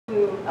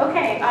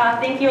Okay,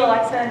 thank you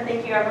Alexa, and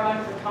thank you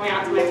everyone for coming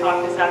out to my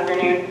talk this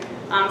afternoon.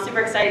 I'm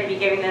super excited to be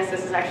giving this.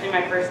 This is actually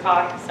my first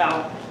talk,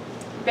 so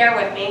bear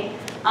with me.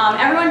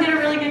 Everyone did a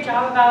really good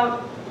job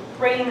about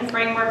bringing the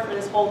framework for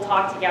this whole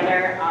talk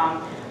together.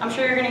 I'm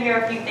sure you're going to hear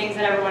a few things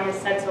that everyone has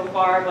said so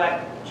far, but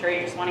I'm sure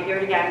you just want to hear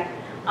it again.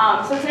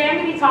 So today I'm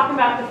going to be talking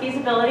about the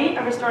feasibility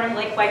of restoring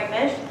Lake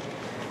Whitefish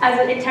as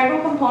an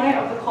integral component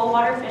of the cold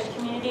water fish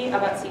community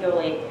of Otsego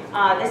Lake.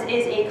 This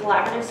is a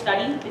collaborative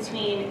study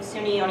between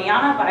SUNY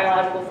Oneonta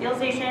Biological Field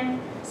Station,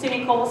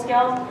 SUNY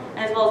Cooperstown, and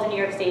as well as the New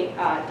York State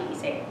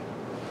DEC.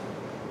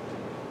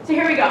 So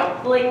here we go,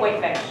 the Lake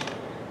Whitefish.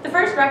 The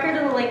first record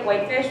of the Lake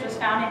Whitefish was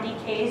found in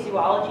DK's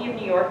Zoology of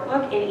New York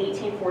book in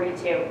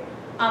 1842.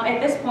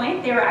 At this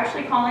point, they were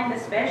actually calling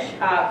this fish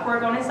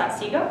Coregonus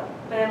otsego,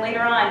 but then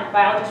later on,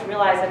 biologists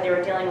realized that they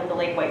were dealing with the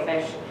Lake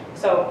Whitefish,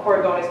 so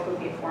Coregonus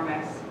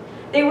pupiiformis.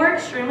 They were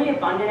extremely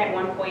abundant at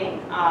one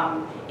point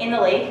in the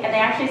lake, and they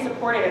actually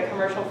supported a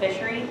commercial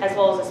fishery as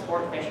well as a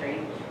sport fishery.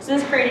 So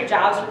this created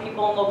jobs for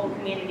people in local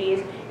communities.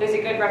 It was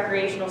a good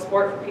recreational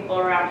sport for people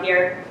around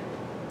here.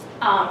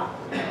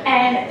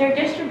 And their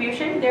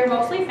distribution, they're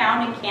mostly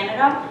found in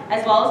Canada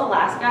as well as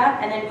Alaska,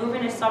 and then move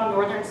into some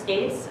northern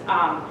states,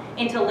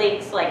 into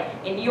lakes like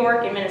in New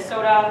York and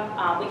Minnesota.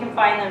 We can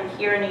find them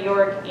here in New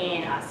York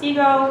in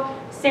Otsego,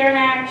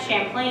 Saranac,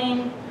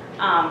 Champlain.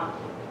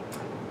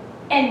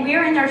 And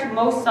we're in their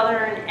most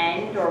southern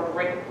end, or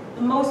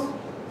the most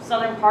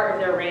southern part of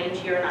their range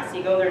here in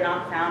Otsego. They're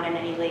not found in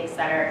any lakes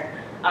that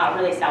are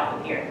really south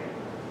of here.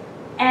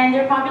 And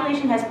their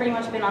population has pretty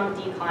much been on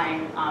the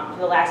decline for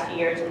the last few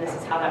years, and this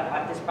is how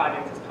this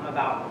project has come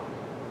about.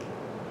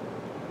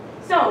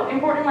 So,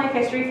 important life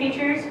history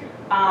features.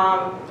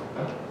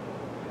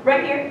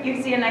 Right here, you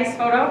can see a nice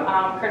photo,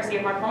 courtesy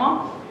of Mark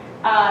Lamont,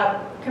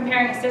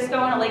 comparing a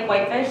cisco and a lake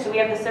whitefish. So we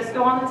have the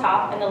cisco on the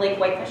top and the lake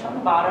whitefish on the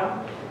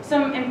bottom.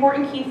 Some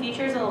important key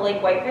features of the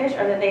lake whitefish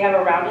are that they have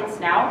a rounded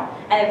snout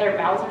and that their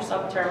mouths are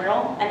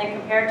subterminal, and then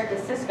compared to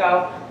the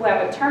cisco, who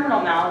have a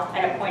terminal mouth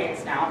and a pointed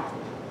snout.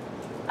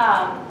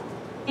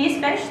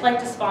 These fish like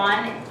to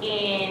spawn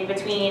in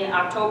between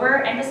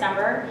October and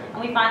December,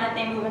 and we find that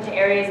they move into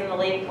areas in the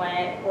lake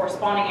or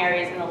spawning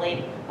areas in the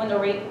lake when the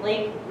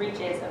lake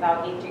reaches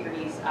about 8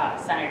 degrees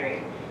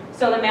centigrade.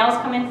 So the males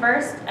come in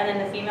first, and then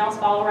the females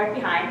follow right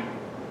behind.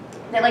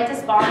 They like to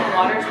spawn in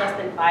waters less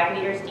than 5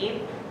 meters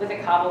deep with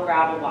a cobble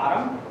gravel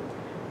bottom.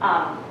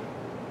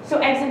 So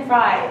eggs and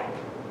fry.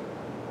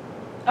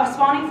 A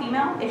spawning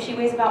female, if she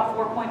weighs about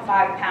 4.5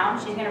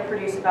 pounds, she's going to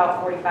produce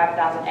about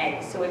 45,000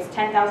 eggs. So it's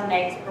 10,000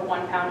 eggs per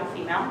 1 pound of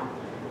female.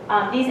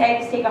 These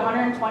eggs take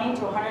 120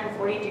 to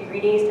 140 degree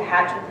days to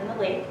hatch within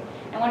the lake.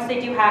 And once they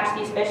do hatch,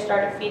 these fish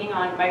start feeding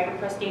on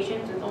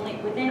microcrustaceans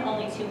within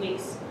only 2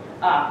 weeks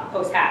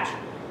post-hatch.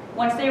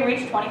 Once they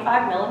reach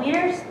 25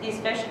 millimeters, these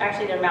fish,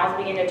 actually their mouths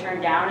begin to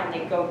turn down and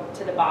they go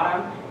to the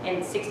bottom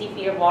in 60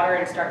 feet of water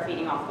and start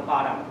feeding off the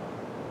bottom.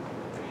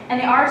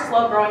 And they are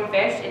slow-growing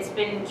fish. It's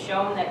been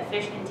shown that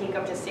fish can take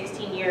up to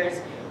 16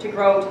 years to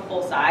grow to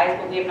full size,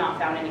 but we have not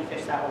found any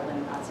fish that old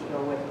in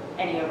Otsego with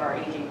any of our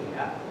aging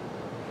data.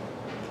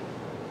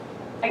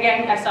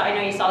 Again, I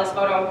know you saw this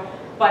photo,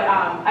 but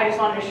I just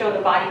wanted to show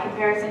the body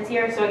comparisons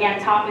here. So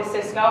again, top is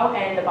cisco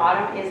and the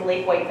bottom is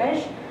lake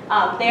whitefish.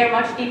 They are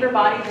much deeper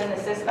bodied than the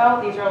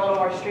cisco. These are a little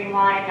more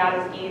streamlined, not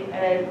as deep.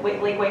 And then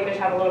lake whitefish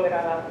have a little bit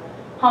of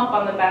a hump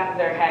on the back of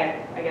their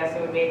head, I guess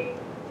it would be.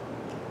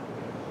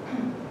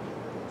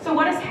 So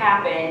what has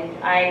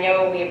happened? I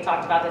know we have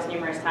talked about this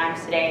numerous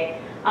times today.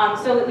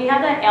 So we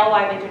had that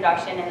alewife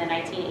introduction in the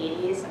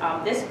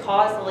 1980s. This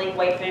caused the lake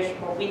whitefish,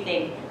 or we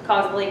think,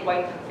 caused the lake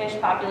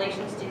whitefish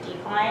populations to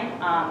decline.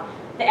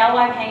 The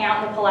alewife hang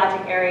out in the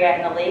pelagic area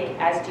in the lake,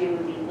 as do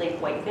the lake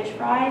whitefish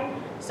fry.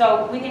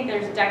 So we think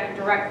there's a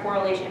direct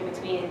correlation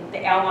between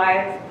the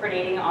alewife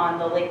predating on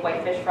the lake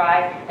whitefish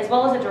fry, as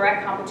well as a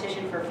direct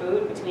competition for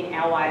food between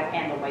alewife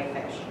and the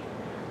whitefish.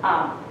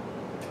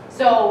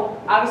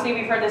 So obviously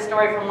we've heard this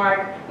story from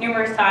Mark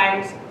numerous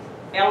times.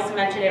 I also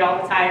mention it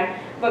all the time.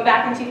 But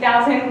back in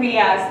 2000, we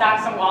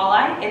stocked some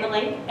walleye in the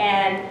lake,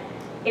 and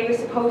it was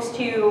supposed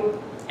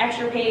to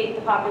extirpate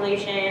the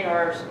population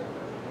or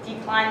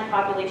decline the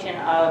population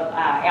of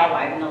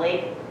alewife in the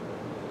lake.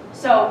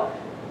 So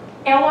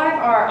alewife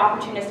are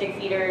opportunistic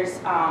feeders.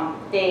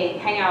 They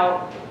hang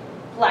out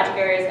pelagic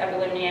areas,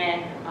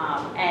 epilimnion,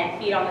 and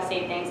feed on the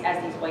same things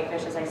as these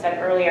whitefish, as I said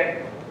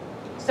earlier.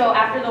 So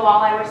after the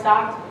walleye were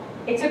stocked,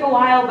 it took a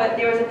while, but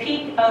there was a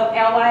peak of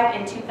alewife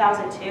in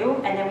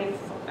 2002, and then we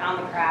found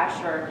the crash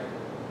or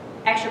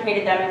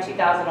extirpated them in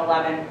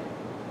 2011.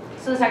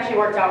 So this actually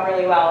worked out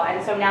really well.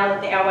 And so now that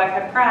the alewife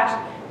have crashed,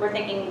 we're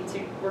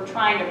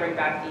trying to bring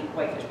back the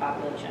whitefish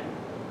population.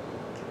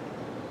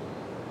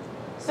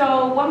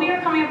 So when we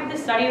were coming up with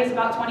this study, it was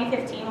about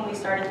 2015 when we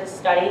started this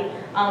study.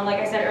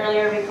 Like I said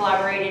earlier, we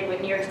collaborated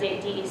with New York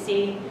State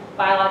DEC,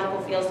 Biological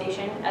Field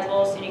Station, as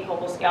well as SUNY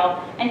Cooperstown.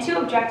 And 2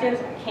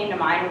 objectives came to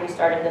mind when we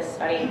started this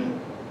study.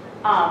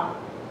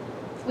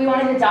 We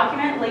wanted to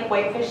document lake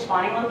whitefish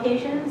spawning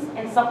locations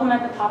and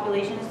supplement the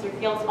populations through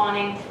field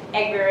spawning,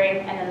 egg rearing,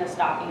 and then the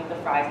stocking of the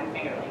fries and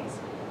fingerlings.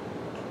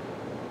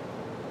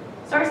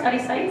 So our study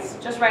site's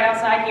just right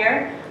outside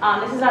here.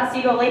 This is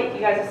Otsego Lake. You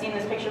guys have seen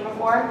this picture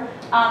before.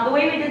 The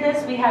way we did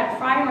this, we had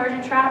fry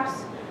immersion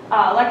traps,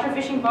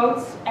 electrofishing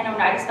boats, and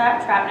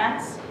onidistat trap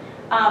nets.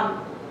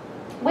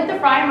 With the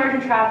fry immersion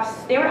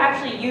traps, they were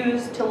actually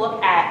used to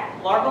look at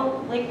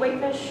larval lake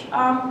whitefish,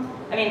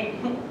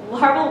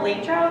 larval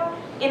lake trout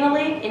in the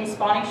lake in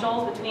spawning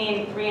shoals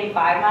between 3 and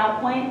 5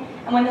 mile point.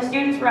 And when the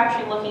students were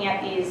actually looking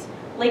at these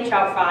lake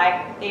trout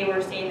fry, they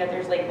were seeing that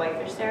there's lake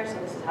whitefish there, so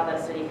this is how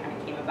that study kind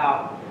of came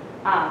about.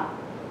 When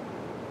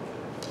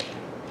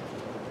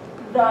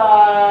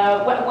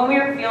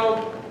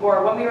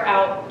we were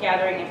out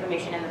gathering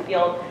information in the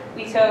field,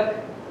 we took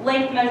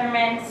length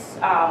measurements,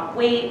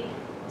 weight,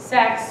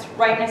 sex,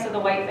 ripeness of the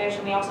whitefish,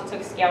 and we also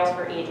took scales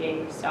for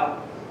aging.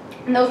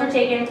 And those were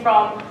taken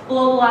from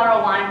below the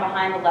lateral line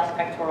behind the left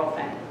pectoral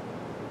fin.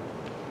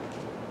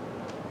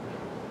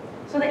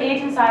 So the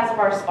age and size of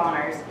our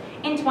spawners.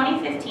 In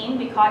 2015,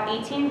 we caught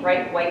 18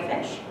 ripe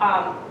whitefish,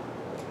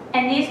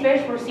 and these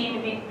fish were seen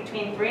to be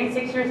between 3 and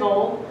 6 years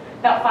old,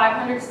 about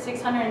 500 to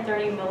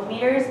 630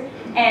 millimeters,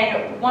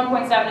 and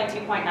 1.7 to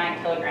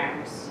 2.9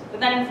 kilograms. But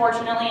then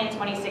unfortunately in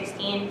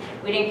 2016,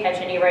 we didn't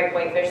catch any ripe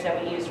whitefish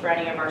that we used for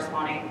any of our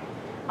spawning.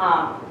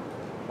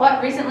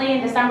 But recently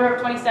in December of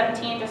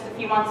 2017, just a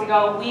few months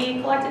ago, we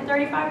collected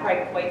 35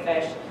 ripe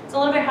whitefish. It's a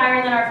little bit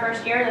higher than our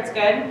first year, that's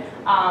good.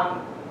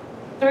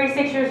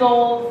 36 years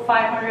old,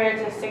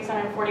 500 to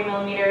 640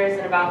 millimeters,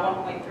 and about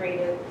 1.3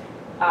 to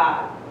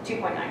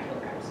 2.9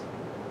 kilograms.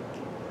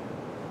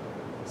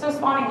 So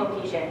spawning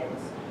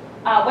locations.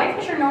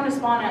 Whitefish are known to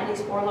spawn at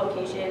least 4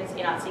 locations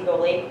in Otsego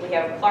Lake. We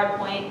have Clark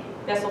Point,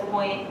 Thistle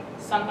Point,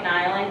 Sunken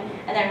Island,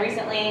 and then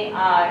recently,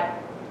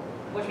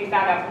 which we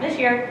found out from this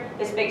year,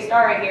 this big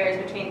star right here is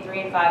between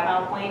 3 and 5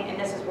 mile point, and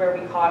this is where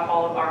we caught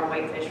all of our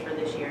whitefish for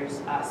this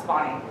year's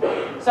spawning.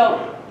 So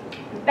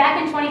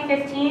back in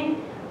 2015,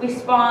 we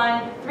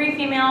spawned 3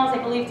 females, I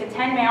believe, to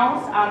 10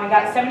 males. We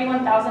got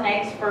 71,000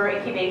 eggs for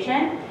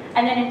incubation.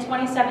 And then in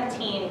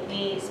 2017,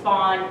 we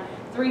spawned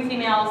 3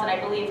 females and I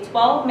believe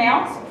 12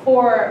 males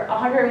for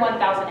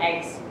 101,000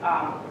 eggs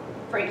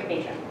for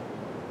incubation.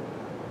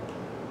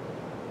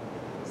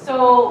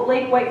 So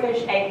lake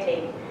whitefish egg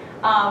take.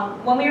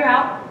 When we were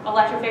out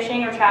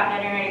electrofishing or trap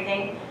netting or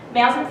anything,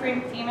 males and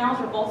females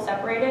were both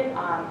separated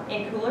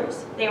in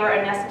coolers. They were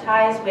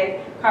anesthetized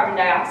with carbon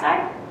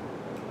dioxide.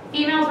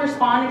 Females were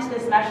spawned into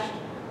this mesh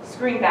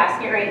screen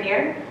basket right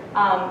here,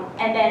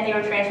 and then they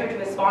were transferred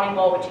to a spawning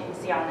bowl, which you can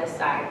see on this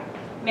side.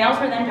 Males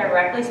were then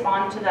directly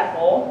spawned into that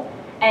bowl,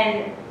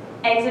 and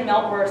eggs and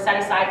milk were set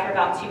aside for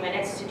about 2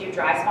 minutes to do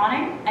dry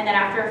spawning, and then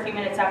after a few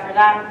minutes after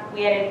that,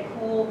 we added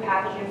cool,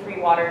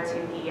 pathogen-free water to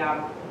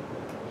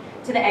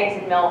the eggs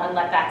and milk and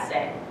let that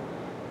sit.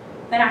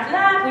 Then after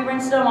that, we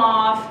rinsed them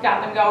off,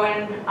 got them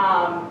going,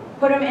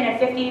 put them in a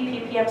 50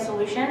 ppm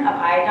solution of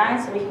iodine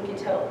so we can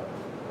control,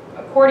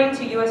 according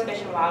to U.S.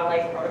 Fish and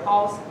Wildlife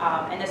protocols,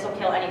 and this will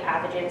kill any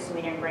pathogens so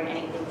we didn't bring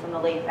anything from the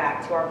lake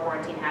back to our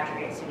quarantine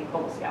hatchery at SUNY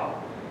Cooperstown.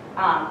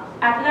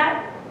 After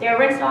that, they were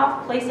rinsed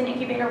off, placed in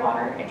incubator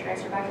water, and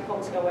transferred back to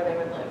Cooperstown where they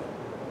would live.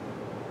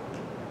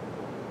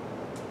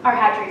 Our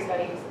hatchery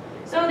studies.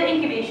 So the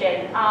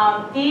incubation.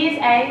 These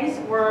eggs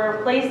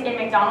were placed in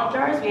McDonald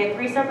jars. We had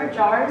 3 separate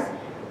jars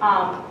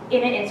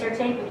in an insert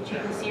tank, which you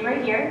can see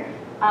right here.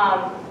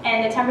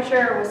 And the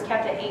temperature was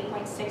kept at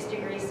 8.6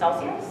 degrees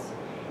Celsius.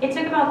 It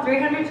took about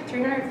 300 to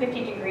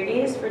 350 degree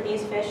days for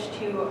these fish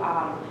to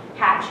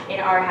hatch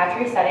in our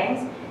hatchery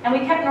settings. And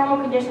we kept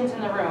normal conditions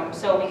in the room,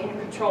 so we can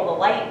control the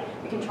light,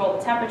 we control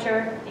the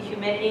temperature, the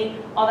humidity,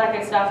 all that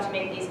good stuff to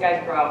make these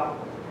guys grow.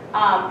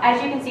 As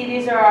you can see,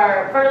 these are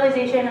our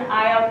fertilization,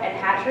 eye-up, and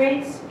hatch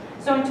rates.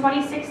 So in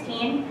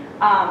 2016,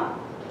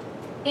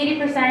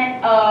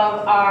 80%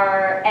 of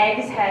our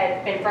eggs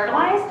had been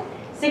fertilized,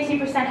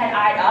 60% had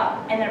eyed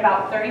up, and then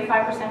about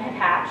 35% had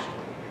hatched.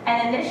 And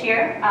then this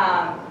year,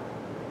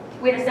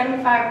 we had a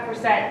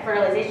 75%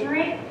 fertilization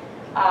rate,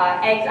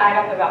 eggs eyed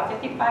up about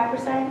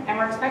 55%, and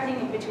we're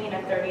expecting between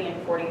a 30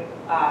 and 40%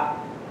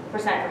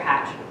 for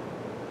hatch.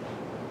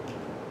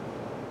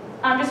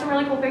 Just some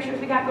really cool pictures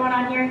we got going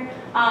on here.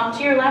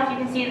 To your left, you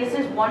can see this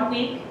is 1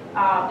 week.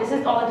 This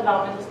is all the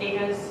developmental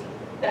stages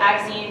that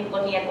I've seen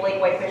looking at the lake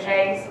whitefish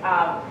eggs.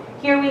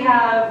 Here we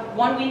have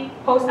 1 week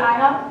post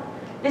eye-up.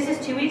 This is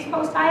 2 weeks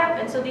post eye-up,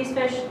 and so these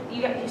fish,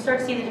 you start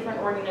to see the different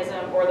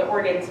organism or the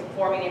organs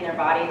forming in their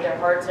body. Their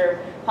hearts are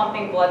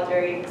pumping blood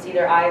through. You can see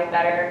their eyes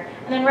better.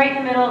 And then right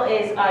in the middle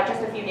is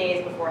just a few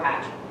days before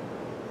hatch.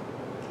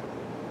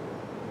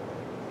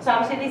 So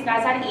obviously these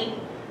guys had to eat.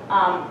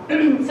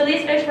 So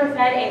these fish were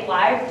fed a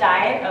live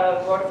diet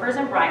of rotifers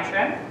and brine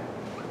shrimp.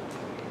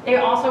 They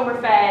also were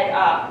fed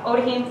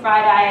Otaheim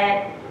fry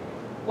diet,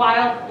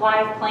 wild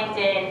live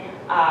plankton,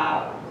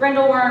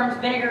 grindle worms,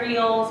 vinegar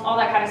eels, all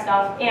that kind of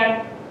stuff.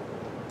 And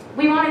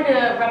we wanted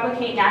to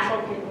replicate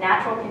natural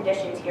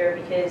conditions here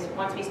because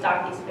once we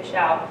stock these fish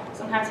out,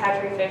 sometimes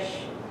hatchery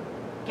fish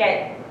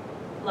get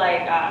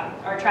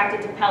are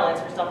attracted to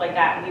pellets or stuff like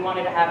that. And we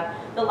wanted to have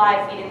the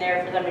live feed in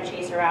there for them to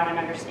chase around and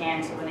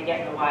understand so when they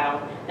get in the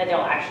wild that they'll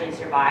actually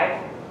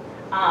survive.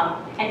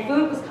 And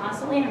food was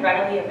constantly and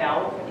readily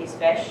available for these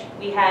fish.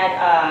 We had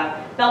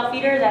a belt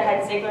feeder that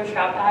had Ziegler's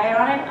trout diet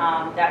on it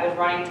that was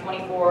running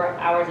 24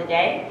 hours a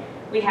day.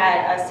 We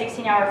had a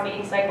 16-hour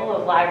feeding cycle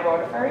of live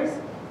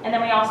rotifers. And then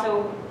we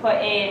also put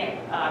in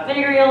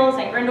vinegar eels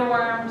and grindle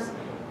worms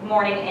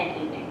morning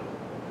and evening.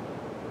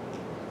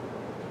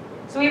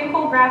 So we have a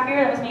cool graph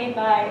here that was made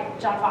by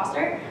John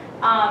Foster.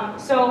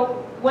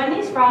 So when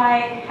these fry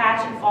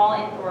hatch and fall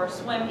in or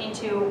swim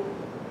into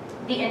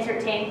the insert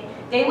tank,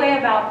 they weigh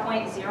about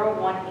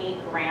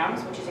 0.018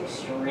 grams, which is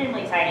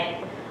extremely tiny.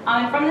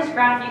 And from this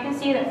graph, you can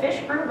see that fish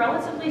grew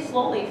relatively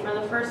slowly for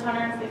the first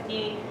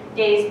 150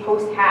 days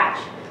post-hatch.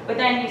 But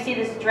then you see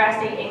this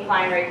drastic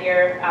incline right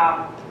here,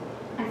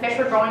 and fish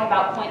were growing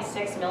about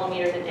 0.6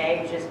 millimeters a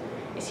day, which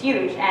is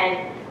huge.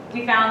 And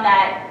we found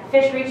that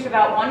fish reached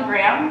about 1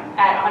 gram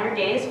at 100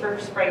 days for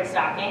spring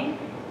stocking,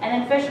 and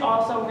then fish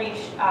also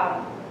reached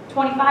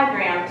 25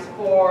 grams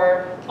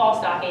for fall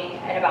stocking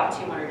at about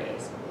 200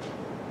 days.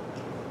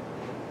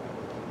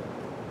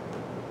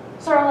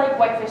 So our lake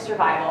whitefish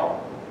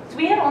survival. So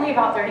we had only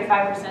about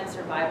 35%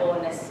 survival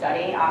in this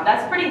study.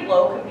 That's pretty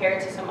low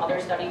compared to some other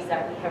studies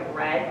that we have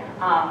read.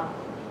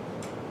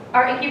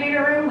 Our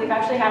incubator room, we've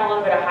actually had a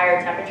little bit of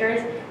higher temperatures.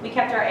 We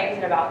kept our eggs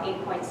at about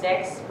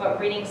 8.6, but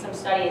reading some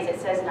studies, it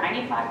says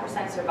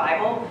 95%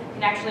 survival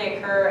can actually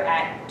occur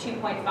at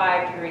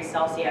 2.5 degrees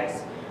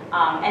Celsius.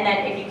 And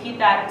then if you keep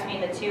that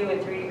between the 2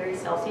 and 3 degrees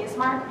Celsius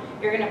mark,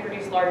 you're going to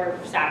produce larger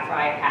sac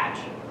fry at hatch.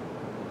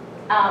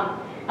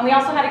 And we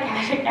also had a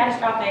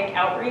catastrophic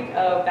outbreak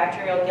of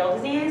bacterial gill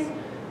disease,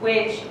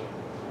 which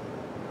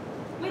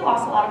we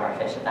lost a lot of our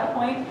fish at that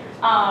point.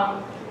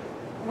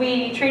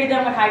 We treated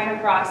them with hydrogen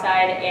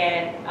peroxide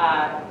and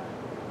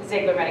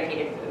Ziegler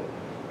medicated food.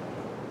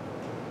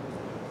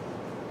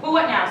 But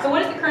what now? So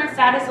what is the current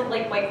status of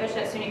lake whitefish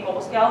at SUNY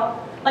Cooperstown?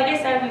 Like I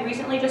said, we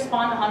recently just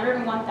spawned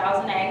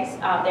 101,000 eggs.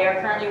 They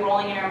are currently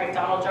rolling in our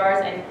McDonald jars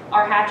and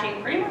are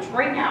hatching pretty much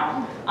right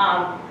now.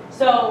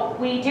 So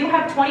we do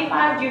have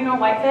 25 juvenile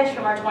whitefish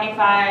from our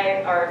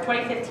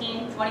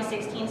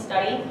 2015-2016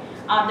 study.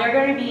 They're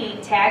going to be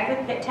tagged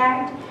with pit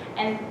tags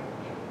and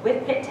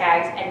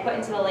put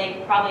into the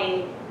lake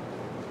probably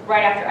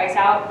right after ice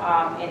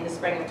out in the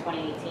spring of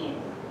 2018.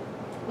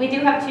 We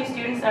do have 2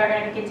 students that are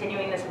going to be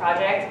continuing this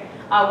project.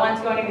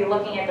 One's going to be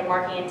looking at the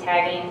marking and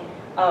tagging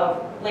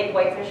of lake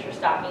whitefish for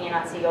stocking in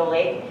Otsego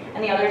Lake,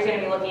 and the other is going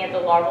to be looking at the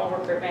larval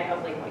recruitment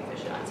of lake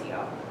whitefish in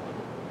Otsego.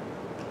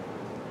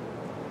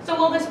 So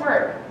will this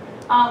work?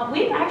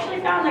 We've actually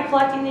found that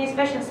collecting these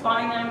fish and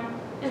spawning them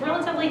is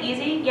relatively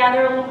easy. Yeah,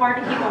 they're a little hard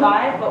to keep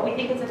alive, but we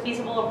think it's a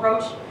feasible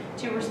approach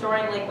to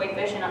restoring lake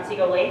whitefish in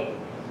Otsego Lake.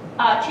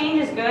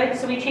 Change is good,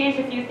 so we changed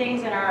a few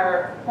things in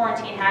our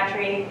quarantine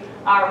hatchery,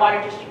 our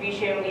water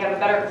distribution. We have a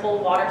better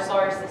cold water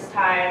source this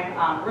time,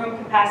 room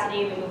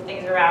capacity, we move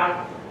things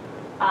around.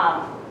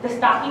 The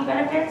stocking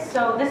benefits,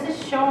 so this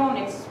is shown,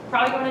 it's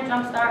probably going to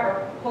jumpstart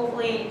or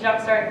hopefully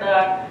jumpstart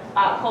the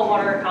cold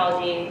water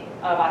ecology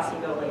of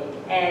Otsego Lake.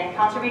 And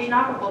conservation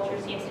aquaculture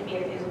seems to be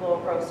a feasible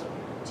approach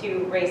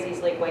to raise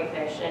these lake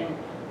whitefish and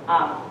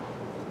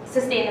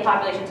sustain the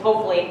populations,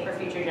 hopefully, for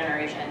future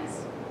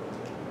generations.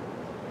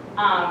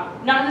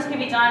 None of this could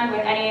be done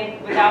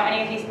without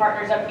any of these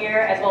partners up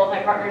here, as well as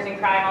my partners in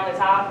crime on the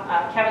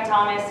top. Kevin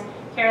Thomas,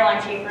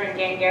 Caroline Schaefer, and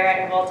Dan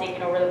Garrett have all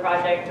taken over the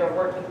project or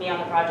worked with me on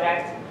the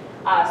project.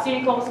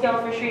 SUNY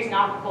Cooperstown Fisheries and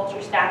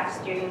Aquaculture staff,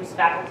 students,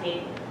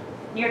 faculty,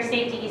 New York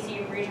State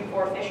DEC Region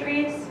 4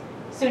 Fisheries,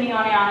 SUNY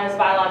Oneonta's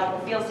Biological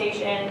Field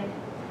Station,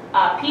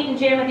 Pete and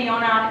Jim at the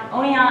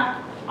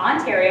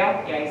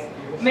Ontario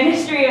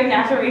Ministry of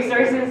Natural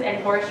Resources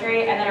and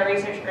Forestry, and then a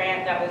research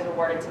grant that was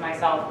awarded to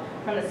myself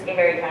from the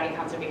Carey County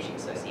Conservation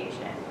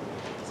Association.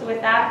 So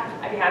with that,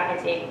 I'd be happy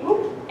to take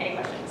any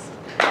questions.